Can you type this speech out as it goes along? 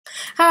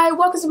Hi,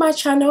 welcome to my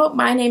channel.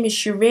 My name is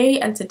Sheree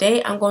and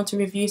today I'm going to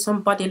review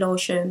some body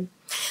lotion.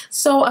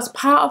 So as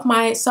part of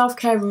my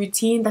self-care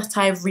routine that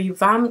I've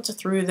revamped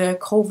through the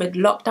COVID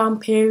lockdown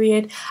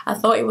period, I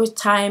thought it was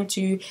time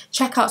to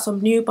check out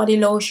some new body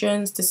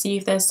lotions to see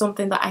if there's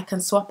something that I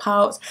can swap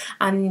out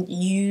and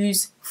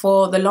use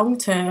for the long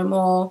term,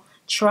 or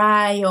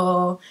try,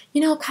 or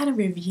kind of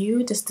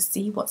review just to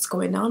see what's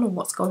going on and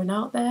what's going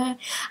out there.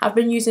 I've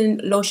been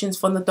using lotions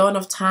from the dawn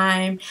of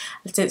time,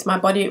 since my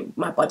body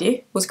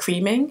was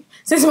creaming,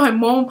 since my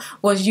mom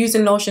was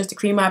using lotions to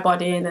cream my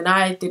body, and then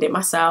I did it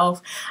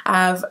myself.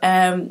 I've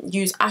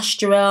used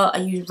Astral, I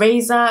use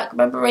Razak.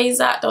 Remember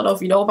Razak? Don't know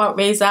if you know about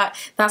Razak.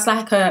 That's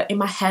like in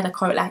my head I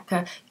call it like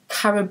a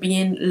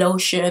Caribbean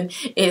lotion.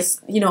 It's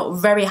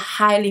very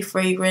highly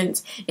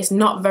fragrant. It's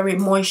not very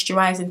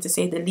moisturizing, to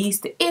say the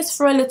least. It is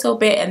for a little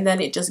bit and then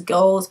it just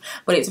goes,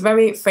 but it's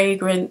very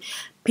fragrant.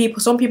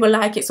 Some people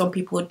like it, some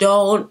people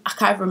don't. I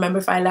can't remember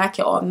if I like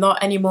it or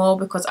not anymore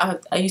because I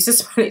used to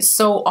smell it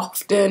so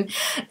often.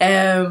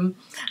 And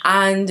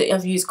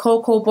I've used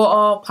cocoa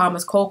butter,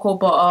 Palmer's cocoa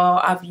butter.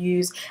 I've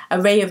used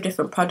an array of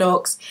different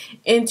products.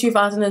 In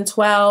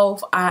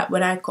 2012,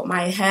 when I cut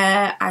my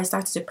hair, I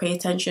started to pay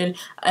attention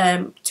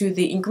to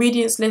the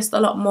ingredients list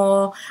a lot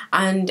more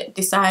and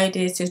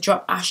decided to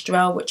drop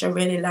Astral, which I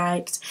really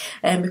liked,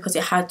 because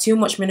it had too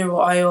much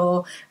mineral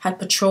oil, had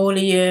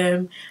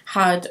petroleum,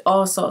 had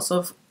all sorts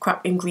of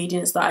crap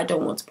ingredients that I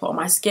don't want to put on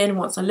my skin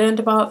once I learned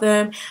about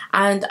them.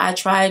 And I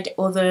tried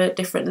other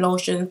different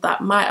lotions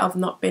that might have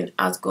not been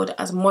as good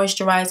as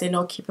moisturizing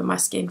or keeping my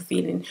skin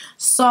feeling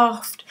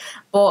soft,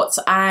 but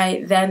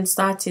I then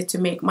started to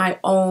make my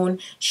own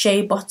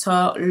shea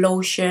butter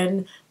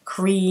lotion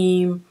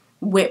cream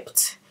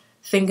whipped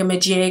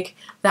thingamajig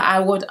that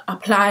I would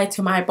apply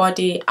to my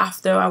body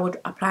after I would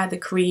apply the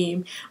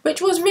cream,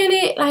 which was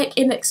really like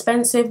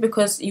inexpensive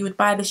because you would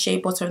buy the shea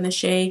butter and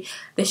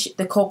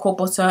the cocoa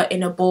butter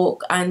in a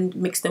bulk and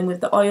mix them with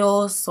the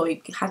oils, so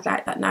it had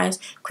like that nice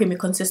creamy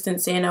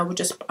consistency, and I would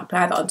just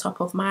apply that on top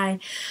of my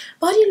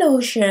body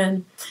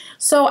lotion.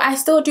 So I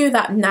still do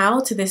that now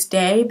to this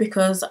day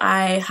because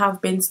I have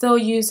been still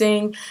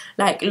using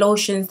like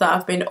lotions that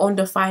have been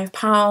under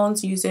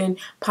 £5, using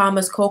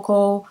Palmer's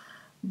cocoa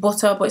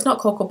butter, but it's not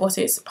cocoa butter,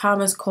 it's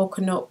Palmer's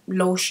coconut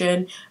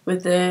lotion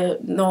with the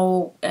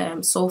no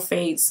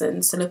sulfates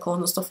and silicone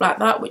and stuff like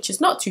that, which is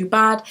not too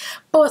bad.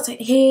 But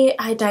here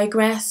I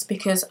digress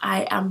because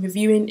I am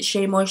reviewing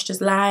Shea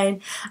Moisture's line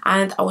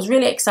and I was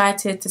really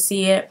excited to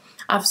see it.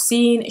 I've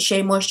seen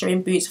Shea Moisture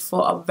in Boots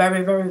for a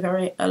very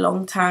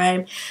long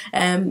time,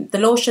 the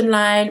lotion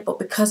line, but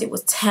because it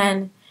was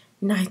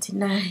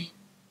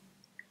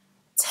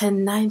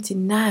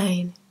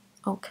 $10.99,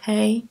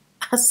 okay,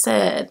 I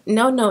said,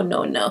 no,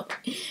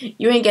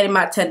 you ain't getting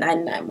my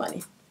 $10.99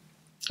 money.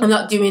 I'm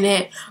not doing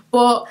it.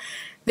 But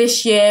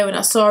this year when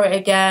I saw it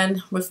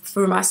again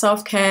through my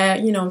self-care,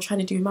 I'm trying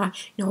to do my,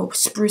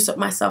 spruce up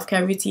my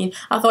self-care routine,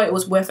 I thought it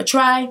was worth a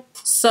try.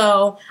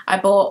 So I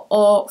bought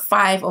all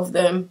 5 of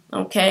them,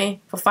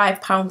 okay, for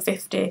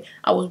 £5.50.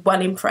 I was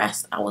well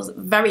impressed. I was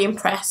very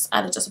impressed.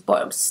 I just bought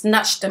them,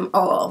 snatched them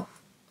all.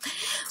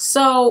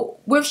 So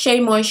with Shea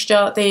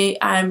Moisture,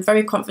 I'm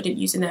very confident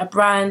using their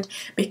brand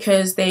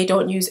because they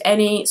don't use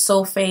any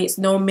sulfates,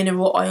 no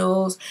mineral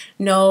oils,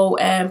 no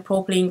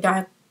propylene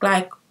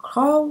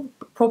glycol,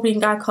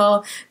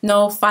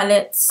 no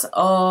phthalates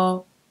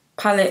or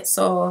palettes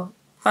or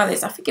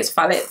phthalates. I think it's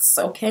phthalates.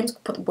 Okay, I'm just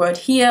gonna put the word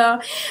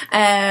here.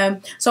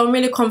 So I'm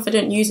really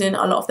confident using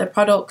a lot of their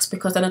products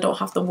because then I don't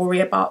have to worry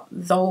about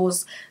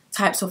those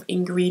types of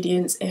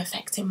ingredients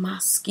affecting my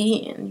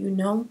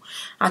skin.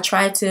 I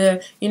try to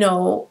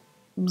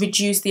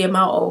reduce the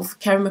amount of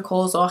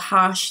chemicals or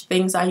harsh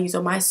things I use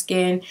on my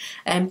skin,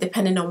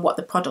 depending on what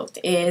the product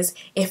is,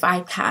 if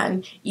I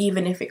can,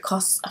 even if it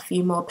costs a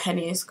few more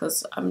pennies,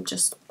 because I'm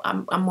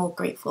more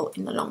grateful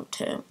in the long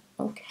term.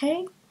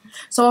 Okay,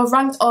 so I've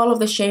ranked all of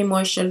the Shea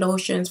Moisture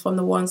lotions from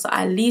the ones that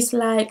I least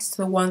liked to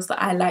the ones that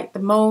I liked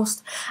the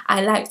most.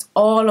 I liked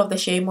all of the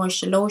Shea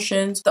Moisture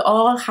lotions. They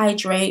all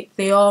hydrate,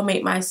 they all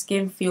make my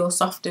skin feel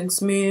soft and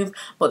smooth,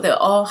 but they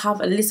all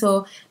have a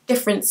little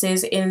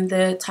differences in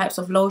the types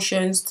of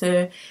lotions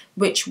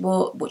which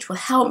will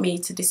help me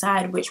to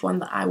decide which one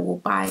that I will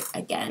buy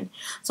again.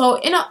 So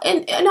in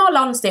all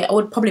honesty, I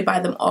would probably buy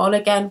them all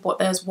again, but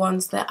there's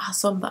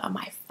some that are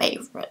my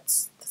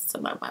favorites.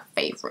 Some of my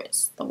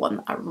favorites, the one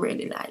that I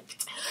really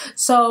liked.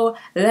 So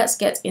let's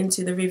get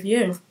into the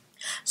review.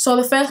 So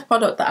the first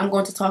product that I'm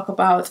going to talk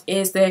about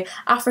is the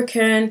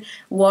African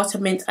Water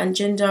Mint and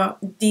Ginger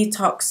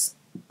Detox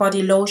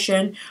Body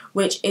Lotion,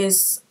 which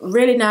is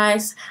really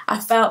nice. I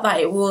felt that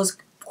it was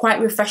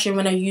quite refreshing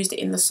when I used it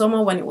in the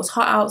summer when it was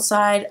hot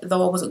outside,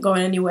 though I wasn't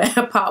going anywhere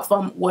apart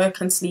from work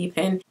and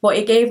sleeping. But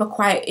it gave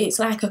it's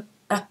like a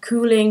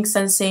cooling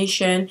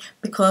sensation,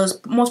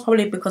 most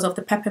probably because of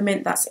the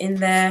peppermint that's in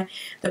there.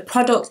 The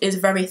product is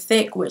very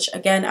thick, which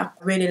again I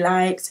really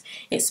liked.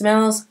 It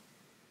smells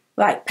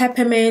like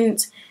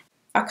peppermint.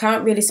 I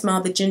can't really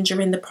smell the ginger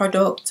in the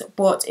product,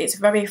 but it's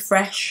very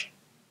fresh.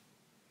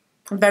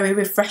 very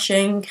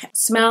refreshing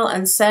smell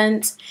and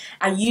scent.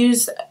 I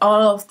use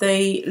all of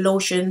the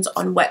lotions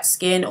on wet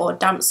skin or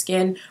damp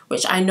skin,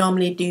 which I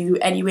normally do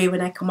anyway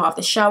when I come out of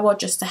the shower,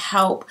 just to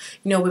help,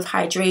 you know, with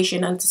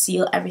hydration and to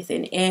seal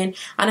everything in.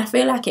 And I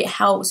feel like it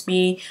helps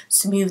me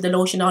smooth the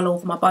lotion all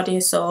over my body,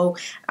 so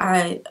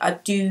I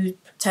do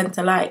tend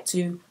to like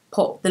to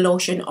put the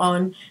lotion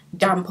on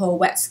damp or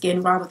wet skin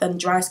rather than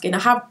dry skin.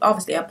 I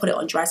put it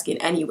on dry skin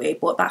anyway,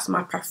 but that's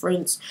my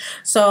preference.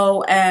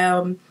 So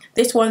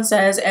this one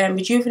says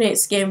rejuvenate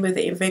skin with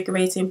the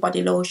invigorating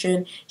body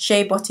lotion.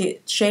 Shea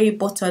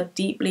butter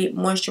deeply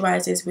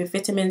moisturizes with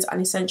vitamins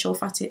and essential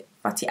fatty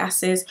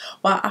acids,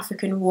 while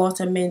African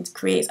water mint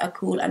creates a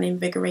cool and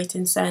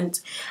invigorating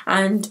scent.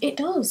 And it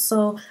does,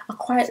 so I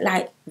quite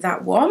like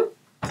that one.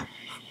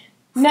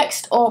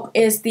 Next up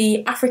is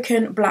the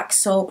African Black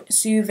Soap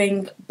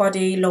Soothing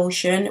Body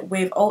Lotion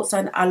with oats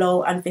and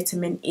aloe and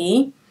vitamin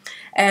E.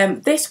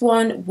 This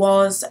one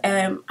was,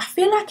 I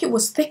feel like it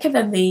was thicker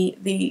than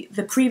the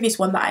previous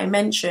one that I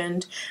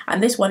mentioned,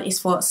 and this one is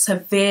for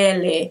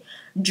severely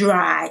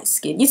dry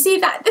skin. You see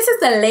that this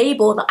is the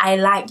label that I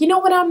like, you know,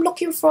 when I'm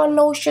looking for a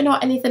lotion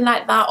or anything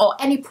like that, or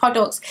any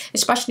products,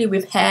 especially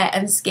with hair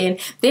and skin.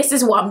 This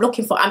is what I'm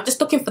looking for. I'm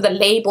just looking for the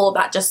label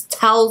that just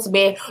tells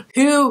me,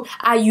 who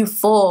are you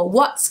for,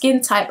 what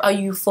skin type are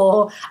you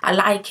for. I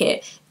like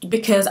it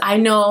because I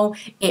know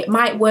it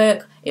might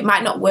work, it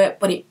might not work,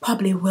 but it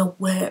probably will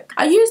work.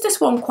 I use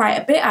this one quite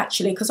a bit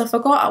actually, because I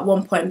forgot at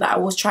one point that I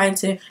was trying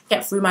to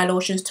get through my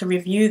lotions to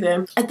review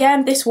them.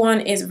 Again, this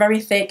one is very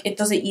thick. It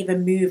doesn't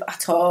even move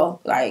at all.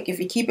 Like, if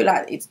you keep it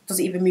like, it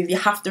doesn't even move. You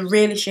have to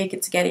really shake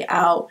it to get it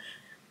out.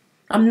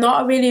 I'm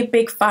not really a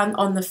big fan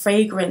on the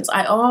fragrance.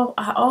 I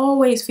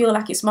always feel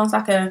like it smells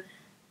like an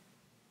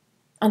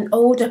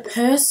older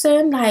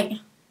person. Like,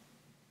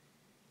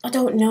 I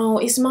don't know.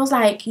 It smells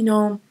like, you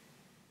know,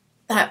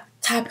 that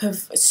type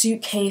of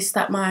suitcase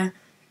that my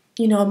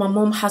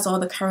mum has all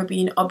the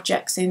Caribbean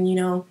objects in, you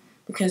know,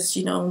 because,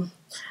 you know,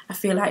 I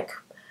feel like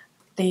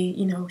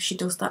she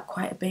does that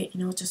quite a bit,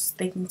 you know, just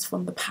things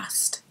from the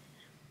past.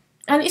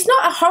 And it's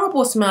not a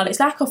horrible smell. It's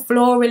like a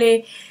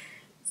florally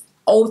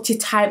oaty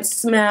type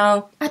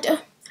smell. I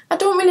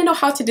don't really know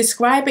how to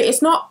describe it.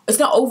 It's not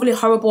overly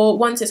horrible.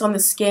 Once it's on the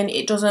skin,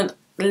 it doesn't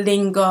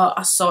linger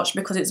as such,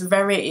 because it's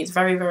very,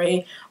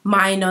 very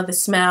minor, the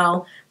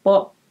smell.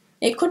 But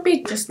it could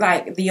be just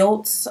like the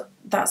oats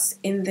that's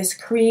in this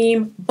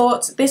cream,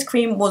 but this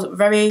cream was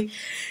very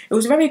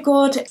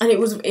good, and it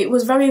was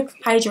very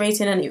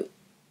hydrating, and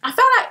I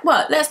felt like,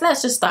 well,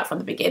 let's just start from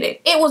the beginning.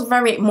 It was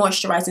very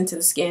moisturizing to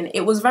the skin.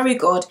 It was very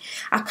good.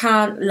 I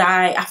can't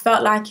lie. I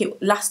felt like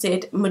it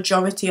lasted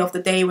majority of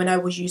the day when I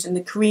was using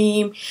the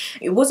cream.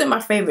 It wasn't my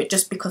favorite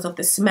just because of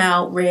the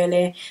smell,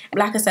 really.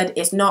 Like I said,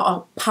 it's not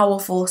a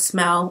powerful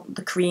smell,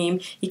 the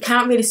cream. You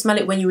can't really smell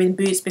it when you're in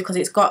Boots because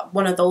it's got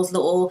one of those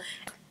little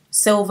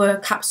silver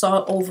caps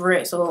all over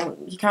it, so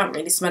you can't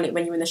really smell it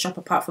when you're in the shop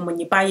apart from when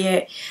you buy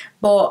it.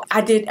 But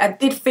I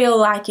did feel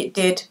like it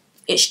did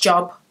its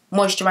job,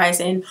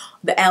 moisturizing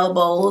the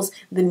elbows,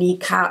 the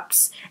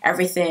kneecaps,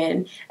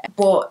 everything.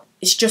 But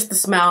it's just the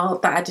smell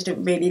that I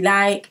didn't really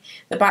like.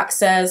 The back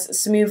says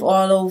smooth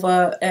all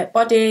over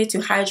body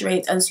to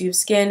hydrate and soothe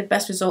skin.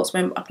 Best results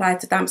when applied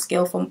to damp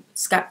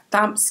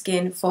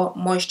skin for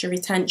moisture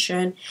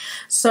retention.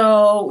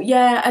 So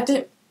yeah, I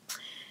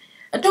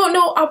don't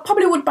know, I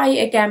probably would buy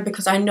it again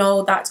because I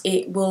know that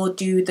it will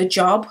do the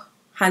job,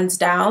 hands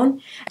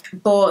down.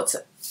 But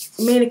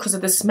mainly because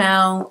of the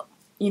smell.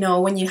 You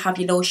know, when you have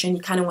your lotion,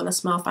 you kind of want to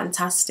smell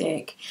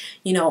fantastic.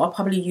 You know, I'll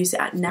probably use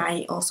it at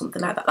night or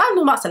something like that. I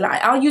know that's a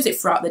lie. I'll use it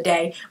throughout the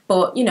day.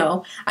 But, you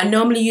know, I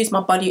normally use my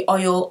body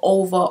oil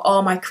over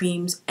all my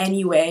creams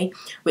anyway,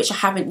 which I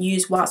haven't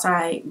used whilst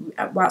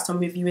I'm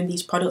reviewing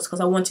these products,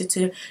 because I wanted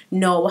to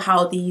know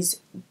how these,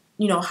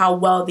 you know, how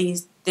well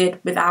these did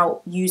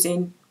without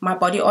using my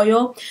body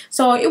oil.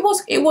 So it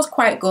was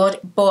quite good,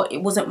 but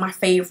it wasn't my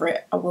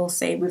favorite, I will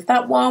say, with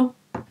that one.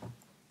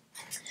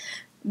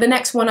 The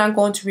next one I'm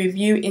going to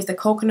review is the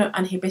Coconut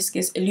and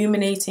Hibiscus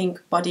Illuminating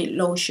Body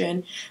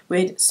Lotion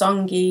with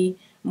Songi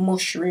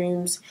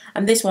mushrooms,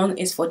 and this one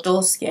is for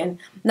dull skin.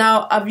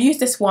 Now, I've used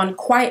this one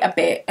quite a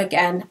bit.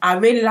 Again, I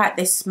really like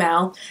this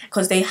smell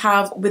because they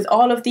have, with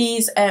all of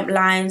these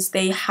lines,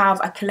 they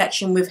have a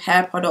collection with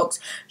hair products,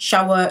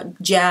 shower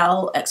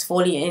gel,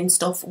 exfoliating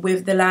stuff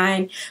with the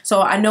line.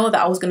 So I know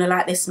that I was going to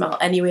like this smell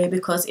anyway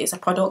because it's a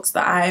product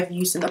that I've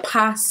used in the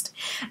past.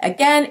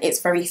 Again, it's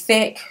very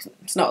thick.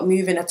 It's not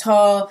moving at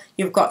all.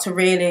 You've got to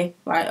really,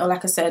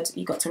 like I said,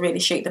 you've got to really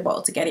shake the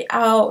bottle to get it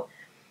out.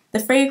 The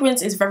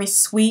fragrance is very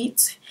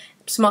sweet.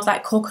 It smells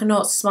like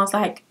coconut, smells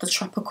like the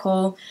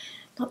tropical,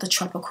 not the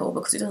tropical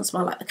because it doesn't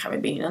smell like the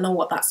Caribbean. I know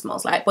what that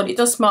smells like, but it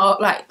does smell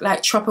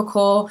like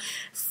tropical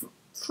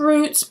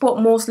fruits, but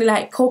mostly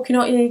like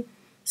coconutty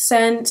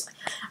scent.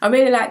 I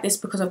really like this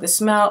because of the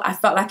smell. I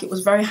felt like it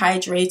was very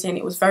hydrating.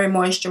 It was very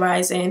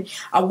moisturizing.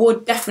 I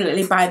would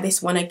definitely buy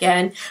this one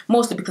again,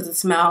 mostly because of the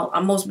smell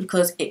and mostly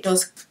because it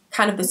does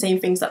kind of the same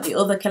things that the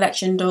other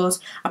collection does.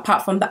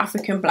 Apart from the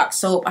African black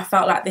soap, I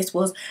felt like this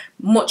was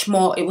much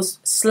more, it was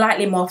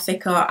slightly more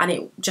thicker, and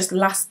it just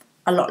lasts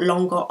a lot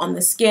longer on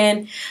the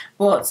skin.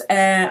 But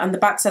on the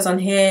back says on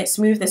here,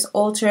 smooth this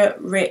ultra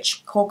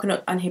rich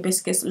coconut and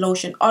hibiscus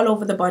lotion all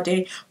over the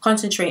body,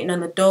 concentrating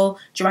on the dull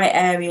dry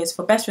areas.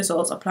 For best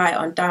results, apply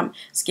on damp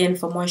skin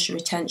for moisture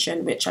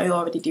retention, which I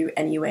already do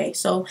anyway.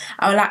 So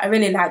I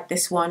really like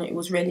this one. It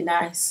was really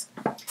nice.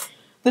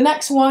 The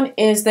next one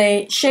is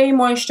the Shea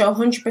Moisture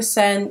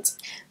 100%.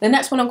 The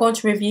next one I'm going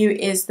to review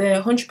is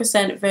the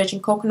 100%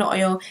 virgin coconut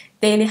oil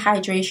daily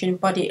hydration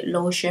body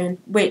lotion,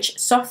 which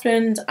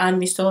softens and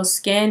restores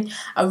skin.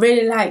 I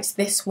really liked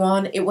this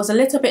one. It was a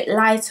little bit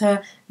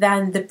lighter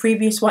than the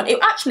previous one. It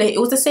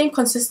was the same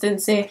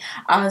consistency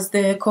as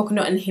the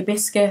coconut and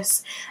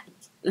hibiscus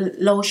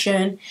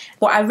lotion,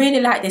 but I really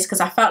like this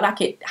because I felt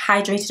like it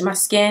hydrated my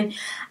skin.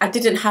 I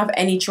didn't have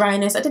any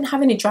dryness. I didn't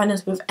have any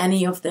dryness with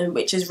any of them,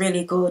 which is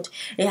really good.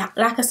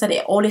 Like I said,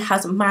 it only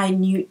has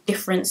minute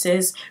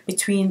differences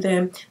between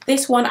them.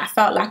 This one, I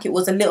felt like it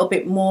was a little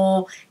bit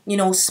more, you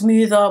know,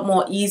 smoother,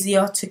 more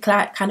easier to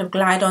kind of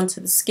glide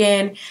onto the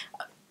skin.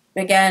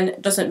 Again,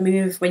 it doesn't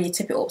move when you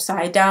tip it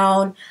upside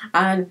down,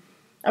 and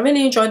I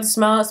really enjoyed the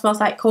smell. It smells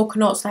like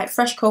coconuts, like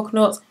fresh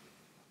coconuts.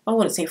 I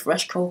wouldn't say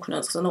fresh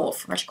coconuts because I know what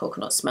fresh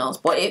coconut smells,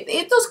 but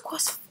it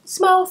does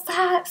smell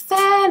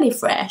fairly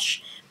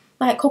fresh,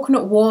 like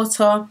coconut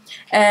water.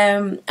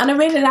 And I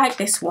really like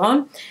this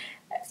one.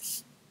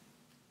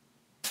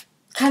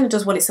 Kind of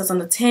does what it says on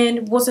the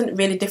tin. Wasn't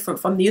really different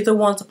from the other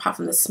ones apart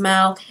from the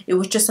smell. It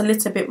was just a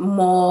little bit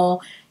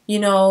more, you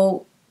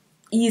know,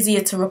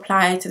 easier to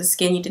apply to the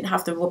skin. You didn't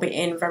have to rub it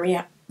in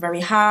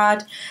very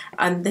hard,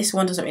 and this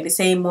one doesn't really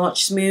say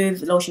much.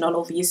 Smooth lotion all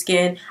over your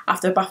skin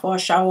after a bath or a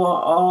shower,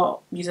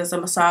 or use as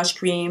a massage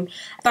cream.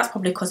 That's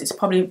probably because it's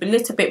probably a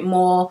little bit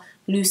more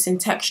loose in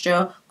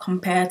texture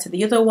compared to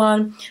the other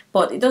one,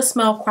 but it does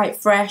smell quite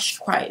fresh,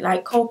 quite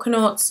like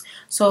coconuts.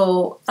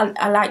 So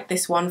I like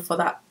this one for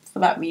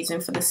that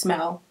reason, for the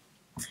smell.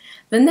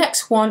 The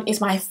next one is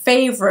my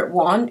favourite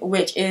one,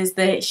 which is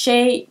the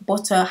Shea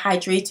Butter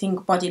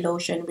Hydrating Body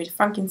Lotion with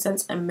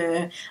frankincense and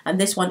myrrh, and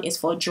this one is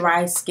for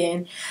dry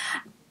skin.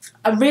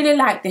 I really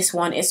like this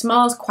one. It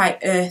smells quite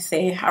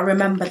earthy. I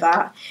remember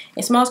that.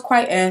 It smells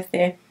quite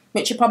earthy,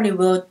 which you probably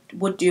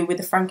would do with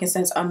the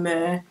frankincense and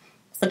myrrh.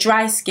 For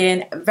dry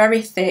skin,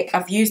 very thick.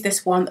 I've used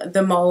this one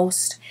the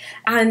most,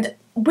 and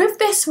with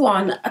this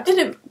one, I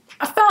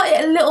felt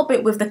it a little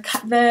bit with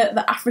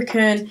the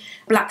African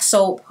black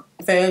soap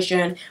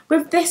version.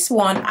 With this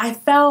one, I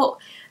felt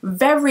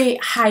very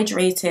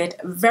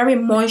hydrated, very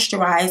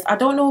moisturized. I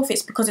don't know if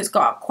it's because it's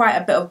got quite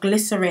a bit of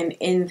glycerin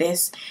in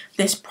this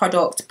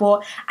product,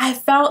 but I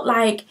felt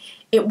like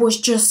it was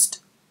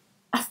just,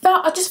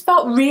 I just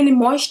felt really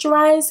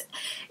moisturized.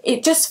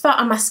 It just felt,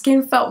 and my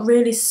skin felt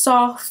really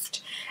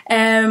soft.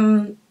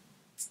 Yeah,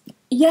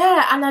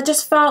 and I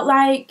just felt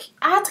like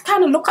I had to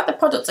kind of look at the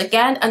products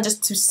again and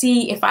just to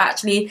see if I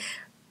actually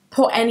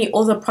put any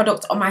other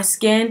product on my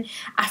skin.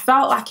 I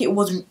felt like it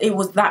was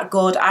that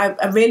good. I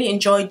really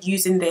enjoyed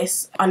using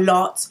this a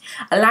lot.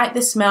 I like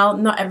the smell.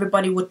 Not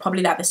everybody would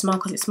probably like the smell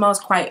because it smells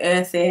quite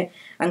earthy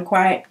and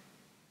quite,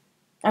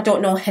 I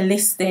don't know,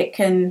 holistic,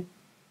 and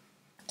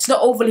it's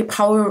not overly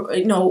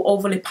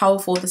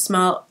powerful, the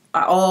smell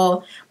at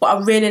all. But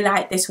I really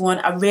like this one.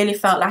 I really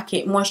felt like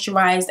it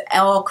moisturized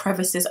all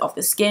crevices of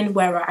the skin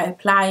where I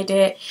applied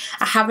it.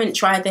 I haven't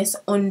tried this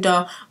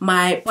under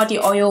my body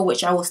oil,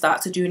 which I will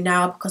start to do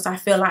now, because I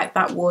feel like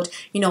that would,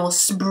 you know,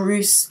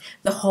 spruce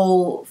the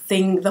whole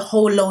thing, the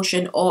whole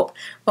lotion up.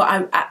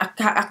 But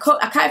I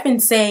can't even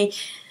say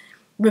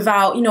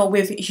without, you know,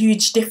 with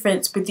huge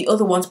difference with the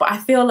other ones, but I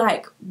feel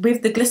like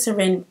with the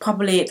glycerin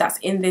probably that's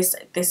in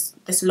this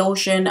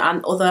lotion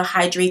and other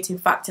hydrating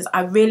factors,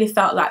 I really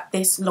felt like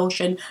this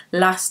lotion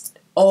lasts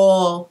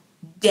all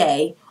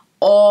day.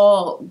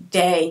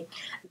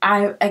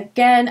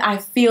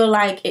 I feel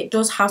like it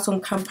does have some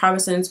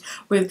comparisons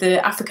with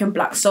the African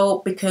black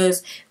soap,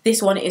 because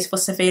this one is for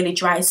severely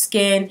dry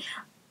skin.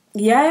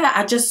 Yeah,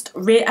 I just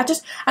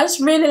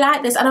really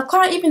like this, and I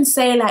can't even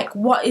say like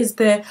what is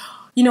the,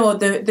 you know,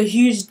 the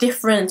huge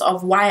difference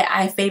of why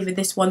I favor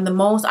this one the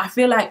most. I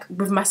feel like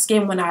with my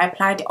skin, when I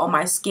applied it on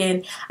my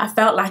skin, I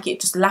felt like it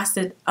just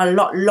lasted a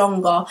lot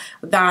longer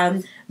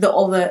than the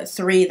other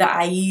three that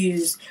I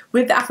use.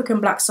 With the African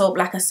black soap,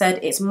 like I said,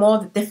 it's more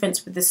the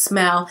difference with the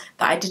smell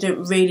that I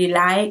didn't really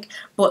like.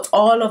 But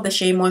all of the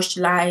Shea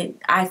Moisture line,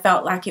 I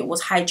felt like it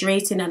was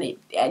hydrating and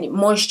it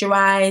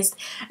moisturized.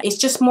 It's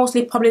just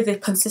mostly probably the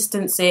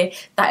consistency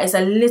that is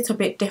a little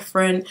bit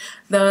different.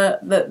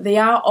 They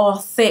are all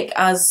thick,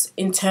 as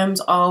in terms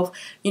of,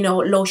 you know,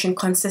 lotion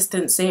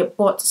consistency,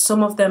 but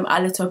some of them are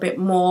a little bit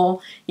more,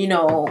 you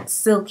know,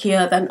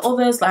 silkier than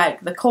others,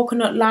 like the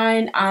coconut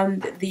line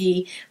and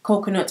the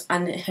coconut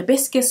and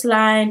hibiscus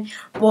line.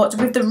 But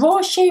with the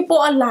raw shea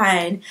butter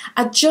line,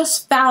 I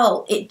just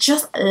felt it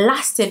just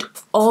lasted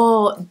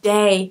all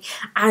day,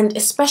 and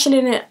especially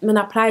when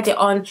I applied it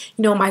on,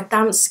 you know, my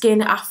damp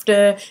skin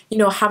after, you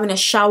know, having a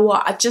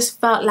shower, I just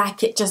felt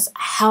like it just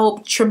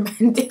helped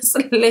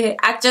tremendously.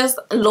 I just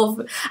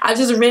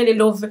really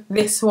love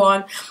this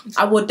one.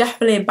 I would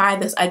definitely buy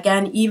this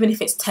again, even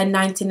if it's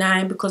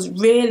 $10.99, because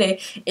really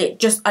it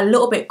just a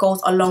little bit goes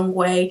a long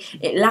way.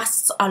 It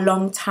lasts a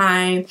long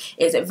time.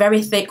 It's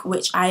very thick,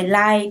 which I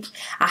like.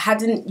 I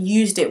hadn't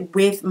used it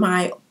with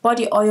my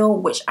body oil,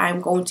 which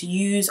I'm going to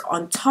use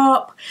on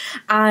top,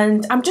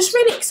 and I'm just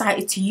really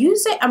excited to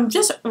use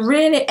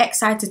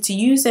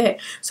it.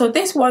 So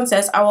this one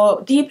says,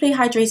 our deeply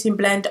hydrating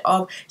blend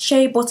of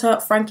shea butter,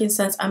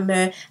 frankincense and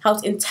myrrh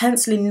helps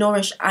intensely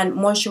nourish and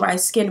moisturize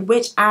skin,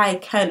 which I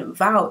can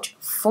vouch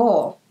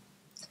for.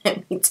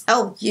 Let me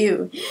tell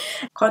you.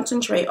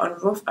 Concentrate on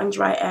rough and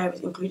dry areas,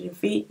 including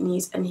feet,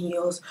 knees and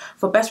heels.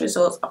 For best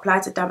results, apply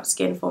to damp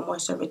skin for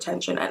moisture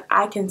retention. And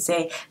I can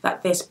say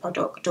that this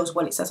product does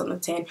what it says on the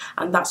tin,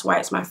 and that's why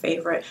it's my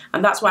favorite,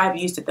 and that's why I've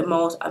used it the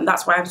most, and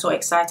that's why I'm so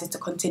excited to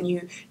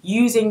continue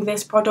using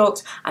this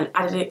product and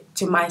add it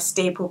to my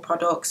staple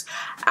products.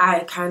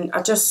 I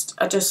just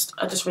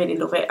really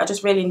love it. I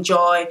just really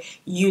enjoy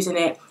using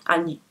it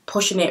and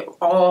pushing it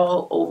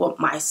all over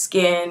my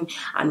skin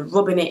and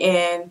rubbing it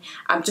in.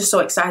 I'm just so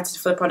excited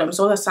for the product. I'm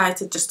so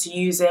excited just to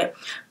use it.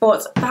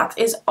 But that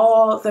is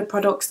all the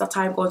products that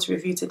I'm going to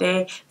review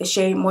today, the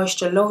Shea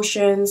Moisture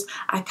Lotions.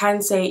 I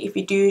can say if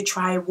you do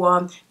try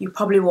one, you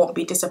probably won't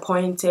be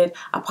disappointed,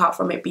 apart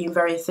from it being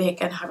very thick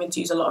and having to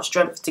use a lot of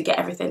strength to get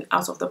everything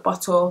out of the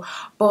bottle.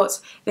 But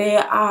they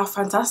are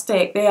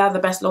fantastic. They are the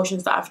best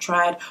lotions that I've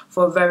tried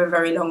for a very,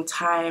 very long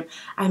time,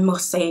 I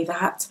must say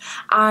that.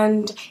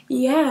 And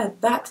yeah,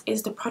 that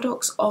is the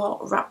products all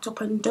wrapped up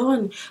and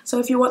done. So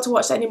if you want to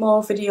watch any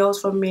more videos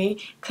from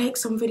me, click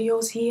some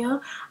videos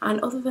here,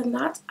 and other than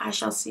that, I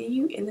shall see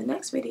you in the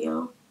next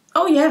video.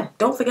 Oh yeah,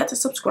 don't forget to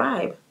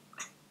subscribe.